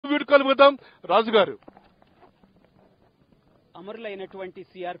వీడుకోలుగుతాం రాజు గారు. అమరులైనటువంటి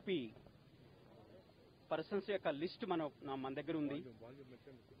CRP persons యొక్క list మన దగ్గర ఉంది.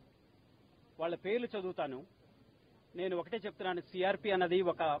 వాళ్ళ పేర్లు చదువుతాను. నేను ఒకటే చెప్తున్నాను, సిఆర్పి అన్నది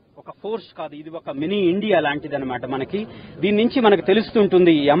ఒక ఫోర్స్ కాదు, ఇది ఒక మినీ ఇండియా లాంటిది అనమాట. మనకి దీని నుంచి మనకు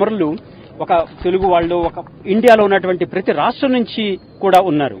తెలుస్తుంటుంది ఈ అమరులు ఒక తెలుగు వాళ్ళు, ఒక ఇండియాలో ఉన్నటువంటి ప్రతి రాష్ట్రం నుంచి కూడా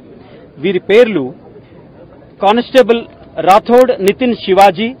ఉన్నారు. వీరి పేర్లు: కానిస్టేబుల్ రాథోడ్ నితిన్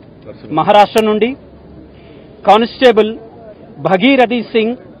శివాజీ మహారాష్ట్ర నుండి, కానిస్టేబుల్ భగీరథి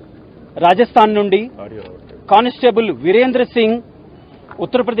సింగ్ రాజస్థాన్ నుండి, కానిస్టేబుల్ వీరేంద్ర సింగ్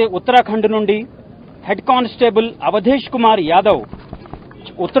ఉత్తరాఖండ్ నుండి, హెడ్ కానిస్టేబుల్ అవధేష్ కుమార్ యాదవ్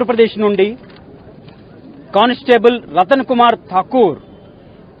ఉత్తరప్రదేశ్ నుండి, కానిస్టేబుల్ రతన్ కుమార్ ఠాకూర్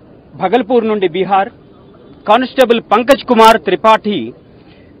భగల్పూర్ నుండి బీహార్, కానిస్టేబుల్ పంకజ్ కుమార్ త్రిపాఠి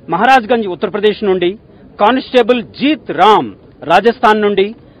మహారాజ్గంజ్ ఉత్తరప్రదేశ్ నుండి, కానిస్టేబుల్ జీత్ రామ్ రాజస్థాన్ నుండి,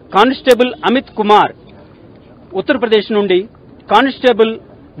 కానిస్టేబుల్ అమిత్ కుమార్ ఉత్తరప్రదేశ్ నుండి, constable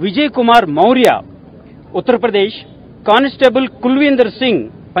Vijay Kumar Maurya Uttar Pradesh, constable Kulwinder Singh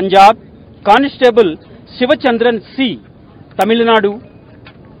Punjab, constable శివచంద్రన్ C Tamil Nadu,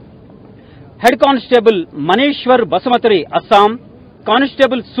 head constable మనేశ్వర్ Basumatary Assam,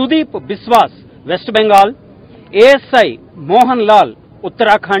 constable Sudeep Biswas west Bengal, ASI Mohan Lal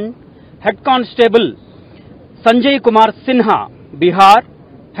Uttarakhand, head constable Sanjay Kumar Sinha Bihar,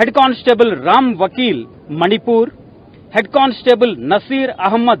 head constable Ram Vakeel Manipur, head constable Naseer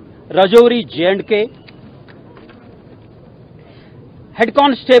Ahmed Rajouri జేఎండ్కే, head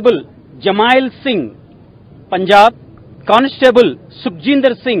constable జమాయిల్ Singh Punjab, constable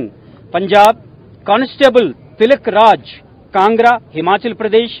Sukhjinder Singh Punjab, constable Tilak Raj Kangra Himachal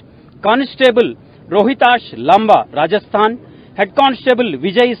Pradesh, constable Rohitash Lamba Rajasthan, head constable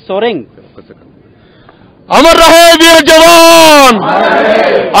विजय सोरेंग। अमर रहे वीर जवान,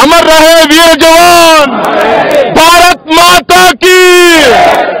 अमर रहे वीर जवान। भारत माता की,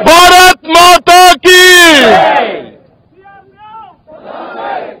 भारत माता की।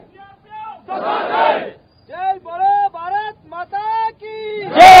 जय बोलो भारत माता की,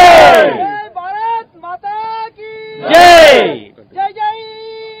 जय भारत माता की, जय जय जय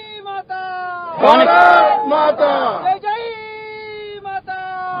माता, भारत माता, जय जय माता,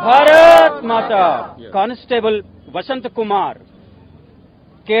 भारत माता। Constable Vasant Kumar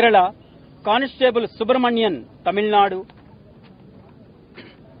Kerala, constable Subramanian Tamil Nadu,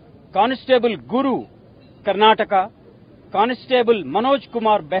 constable Guru Karnataka, constable Manoj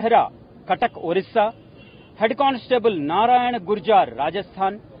Kumar Behera Cuttack Odisha, head constable Narayan गुर्जार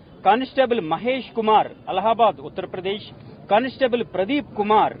Rajasthan, constable Mahesh Kumar Allahabad Uttar Pradesh, constable Pradeep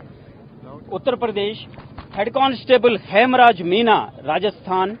Kumar Uttar Pradesh, head constable Hemraj Meena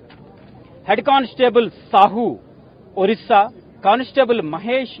Rajasthan, head constable Sahu Odisha, constable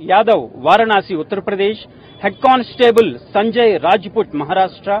Mahesh Yadav Varanasi Uttar Pradesh, head constable Sanjay Rajput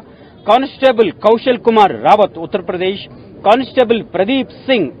Maharashtra, constable Kaushal Kumar Rawat Uttar Pradesh, constable Pradeep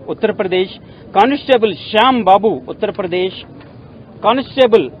Singh Uttar Pradesh, constable Shyam Babu Uttar Pradesh,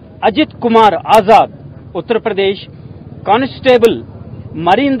 constable Ajit Kumar Azad Uttar Pradesh, constable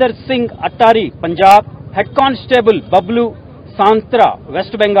मरींदर Singh Attari Punjab, head constable Bablu सांत्रा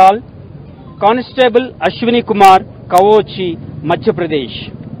waste Bengal, constable Ashwini Kumar कवोची Madhya Pradesh.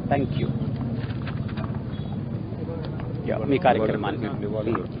 Thank you. మీ కార్యక్రమాన్ని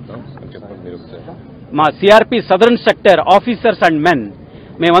మా CRP southern sector officers and men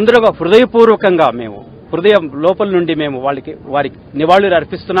మేమందరూ హృదయపూర్వకంగా హృదయం లోపల నుండి వారికి నివాళులు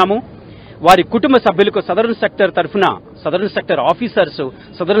అర్పిస్తున్నాము. వారి కుటుంబ సభ్యులకు సదరన్ సెక్టర్ తరఫున southern sector officers,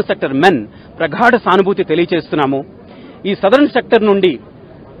 southern sector men ప్రగాఢ సానుభూతి తెలియజేస్తున్నాము. ఈ సదరన్ సెక్టర్ నుండి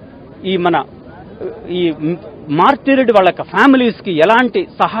ఈ మార్టిర్డ్ వాళ్ళ ఫ్యామిలీస్ కి ఎలాంటి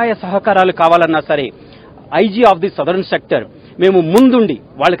సహాయ సహకారాలు కావాలన్నా సరే IG of the southern sector మేము ముందుండి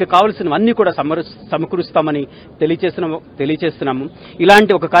వాళ్ళకి కావాల్సినవన్నీ కూడా సమకూరుస్తామని తెలియజేస్తున్నాము.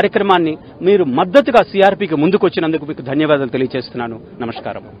 ఇలాంటి ఒక కార్యక్రమాన్ని మీరు మద్దతుగా సిఆర్పికి ముందుకు వచ్చినందుకు మీకు ధన్యవాదాలు తెలియజేస్తున్నాను.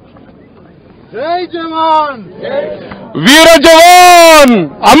 నమస్కారం. जय जवान, वीर जवान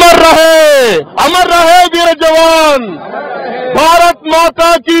अमर रहे वीर जवान। भारत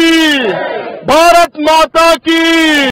माता की, भारत माता की।